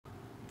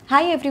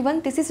Hi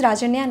everyone, this is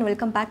Rajanya and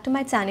welcome back to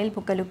my channel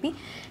Bookalupi.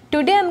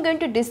 Today I am going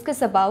to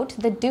discuss about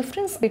the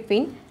difference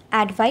between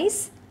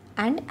advice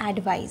and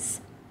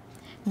advise.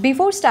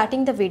 Before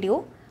starting the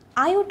video,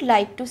 I would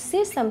like to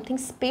say something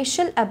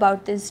special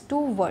about these two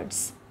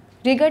words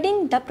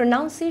regarding the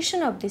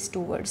pronunciation of these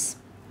two words.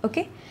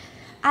 Okay?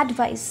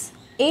 Advice,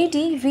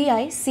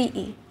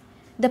 A-D-V-I-C-E.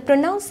 The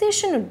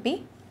pronunciation would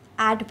be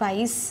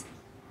advice.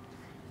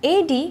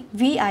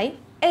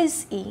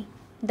 A-D-V-I-S-E.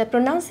 The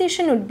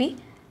pronunciation would be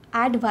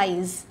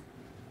advise.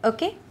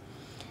 Okay,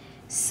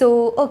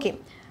 so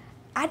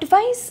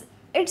advice,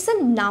 it's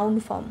a noun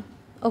form.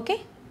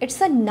 Okay,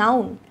 it's a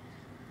noun.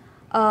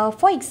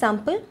 For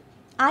example,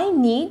 I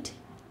need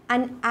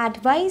an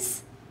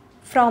advice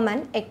from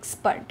an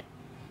expert.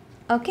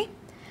 Okay,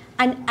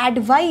 an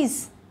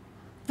advice,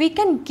 we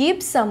can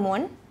give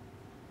someone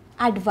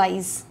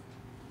advice.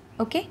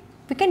 Okay,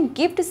 we can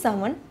give to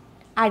someone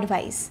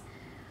advice.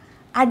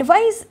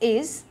 Advice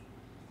is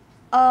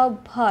a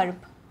verb.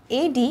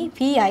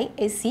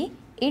 A-D-V-I-S-E,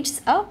 it's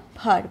a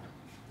verb.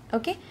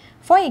 Okay,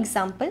 for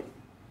example,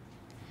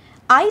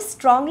 I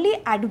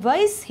strongly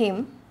advise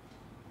him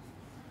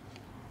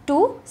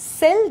to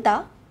sell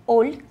the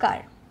old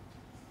car.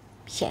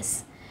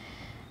 Yes.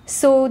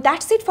 So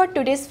that's it for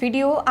today's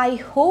video. I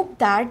hope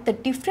that the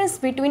difference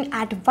between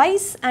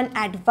advice and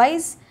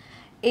advise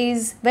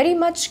is very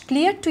much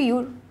clear to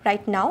you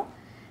right now.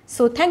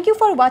 So thank you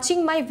for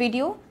watching my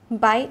video.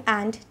 Bye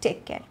and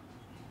take care.